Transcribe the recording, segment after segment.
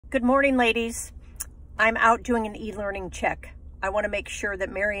Good morning, ladies. I'm out doing an e-learning check. I want to make sure that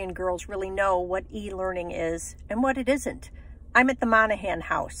Marion girls really know what e-learning is and what it isn't. I'm at the Monahan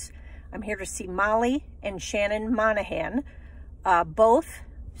house. I'm here to see Molly and Shannon Monahan, both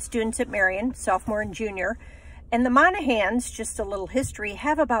students at Marion, sophomore and junior. And the Monahans, just a little history,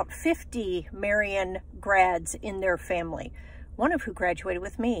 have about 50 Marion grads in their family, one of who graduated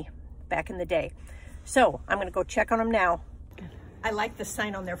with me back in the day. So I'm going to go check on them now. I like the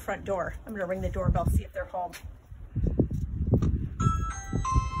sign on their front door. I'm going to ring the doorbell, see if they're home.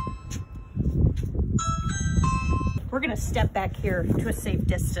 We're going to step back here to a safe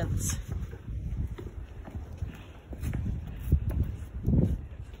distance.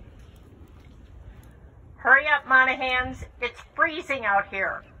 Hurry up, Monahans. It's freezing out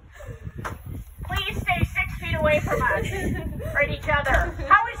here. Please stay 6 feet away from us or each other.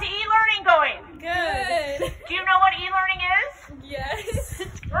 How is e-learning going? Good. Do you know what e-learning is? Yes.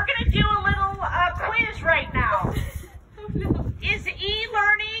 We're going to do a little quiz right now. Oh, no. Is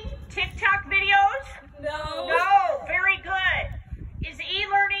e-learning TikTok videos? No. No. Very good. Is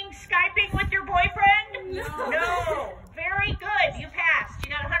e-learning Skyping with your boyfriend? No. No. Very good. You passed.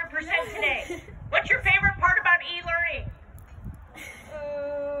 You got 100% today. What's your favorite part about e-learning?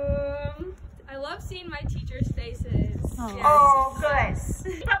 I love seeing my teachers' faces. Oh, Yes. oh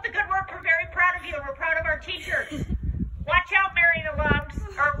good. Keep up the good work. We're very proud of you, and we're proud of our teachers. Watch out, Marion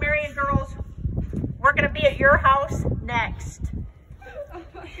alums, or Marion girls. We're going to be at your house next. Oh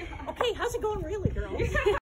my God. Okay, how's it going really, girls?